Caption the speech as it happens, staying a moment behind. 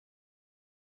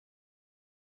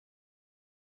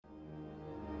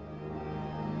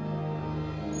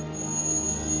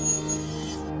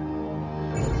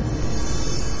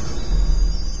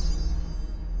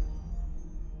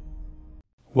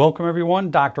Welcome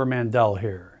everyone, Dr. Mandell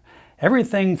here.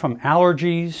 Everything from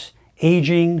allergies,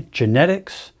 aging,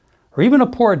 genetics, or even a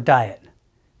poor diet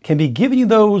can be giving you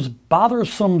those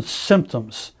bothersome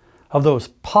symptoms of those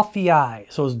puffy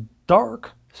eyes, those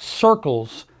dark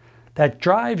circles that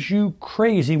drives you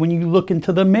crazy when you look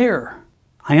into the mirror.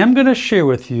 I am going to share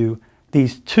with you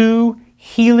these two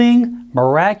healing,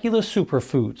 miraculous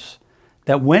superfoods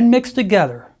that when mixed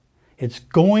together, it's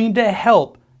going to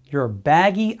help your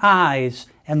baggy eyes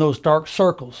and those dark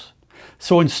circles.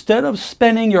 So instead of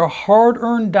spending your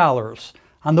hard-earned dollars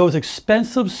on those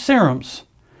expensive serums,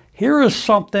 here is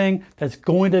something that's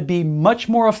going to be much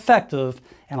more effective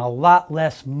and a lot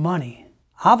less money.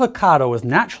 Avocado is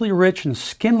naturally rich in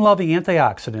skin-loving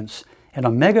antioxidants and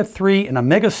omega-3 and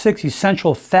omega-6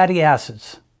 essential fatty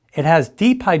acids. It has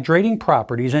deep hydrating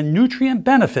properties and nutrient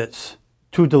benefits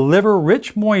to deliver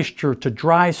rich moisture to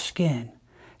dry skin,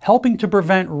 helping to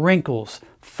prevent wrinkles,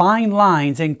 fine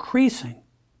lines, and creasing.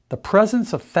 The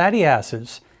presence of fatty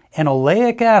acids and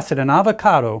oleic acid in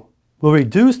avocado will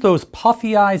reduce those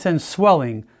puffy eyes and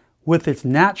swelling with its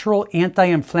natural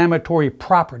anti-inflammatory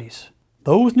properties.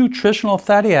 Those nutritional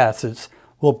fatty acids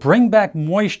will bring back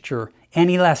moisture and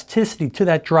elasticity to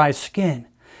that dry skin.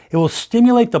 It will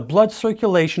stimulate the blood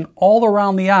circulation all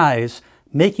around the eyes,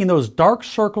 making those dark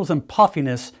circles and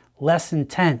puffiness less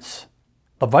intense.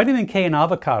 The vitamin K in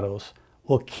avocados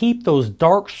will keep those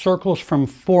dark circles from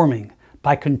forming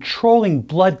by controlling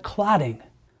blood clotting,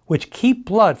 which keep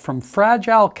blood from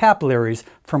fragile capillaries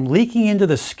from leaking into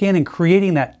the skin and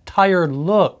creating that tired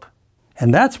look.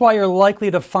 And that's why you're likely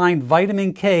to find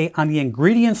vitamin K on the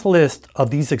ingredients list of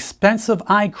these expensive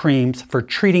eye creams for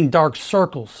treating dark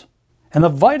circles. And the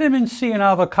vitamin C in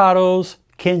avocados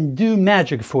can do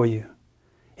magic for you.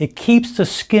 It keeps the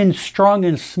skin strong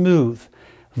and smooth.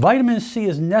 Vitamin C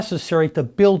is necessary to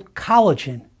build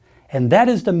collagen, and that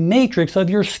is the matrix of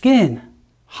your skin.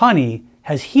 Honey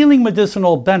has healing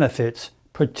medicinal benefits,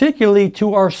 particularly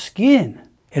to our skin.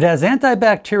 It has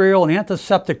antibacterial and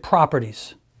antiseptic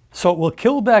properties, so it will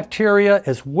kill bacteria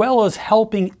as well as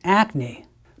helping acne.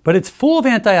 But it's full of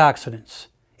antioxidants.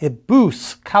 It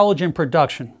boosts collagen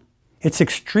production. It's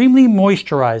extremely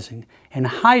moisturizing and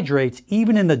hydrates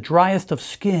even in the driest of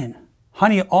skin.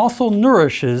 Honey also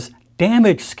nourishes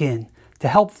damaged skin to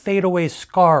help fade away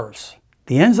scars.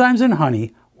 The enzymes in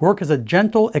honey work as a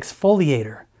gentle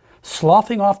exfoliator,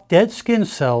 sloughing off dead skin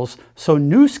cells so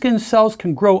new skin cells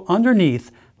can grow underneath,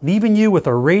 leaving you with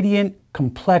a radiant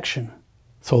complexion.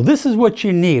 So this is what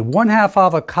you need: 1/2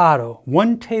 avocado,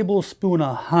 1 tablespoon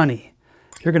of honey.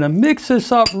 You're going to mix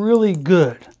this up really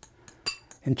good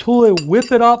until you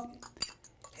whip it up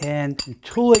and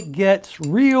until it gets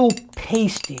real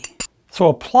pasty. So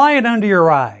apply it under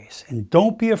your eyes and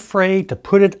don't be afraid to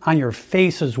put it on your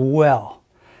face as well.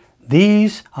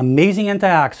 These amazing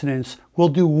antioxidants will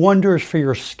do wonders for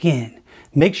your skin.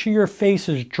 Make sure your face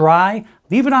is dry,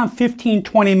 leave it on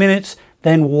 15-20 minutes,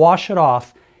 then wash it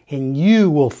off and you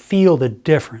will feel the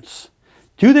difference.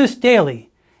 Do this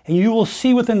daily and you will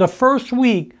see within the first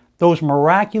week those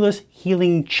miraculous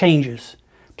healing changes.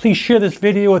 Please share this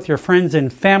video with your friends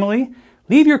and family.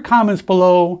 Leave your comments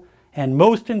below. And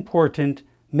most important,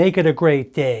 make it a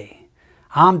great day.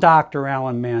 I'm Dr.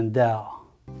 Alan Mandell.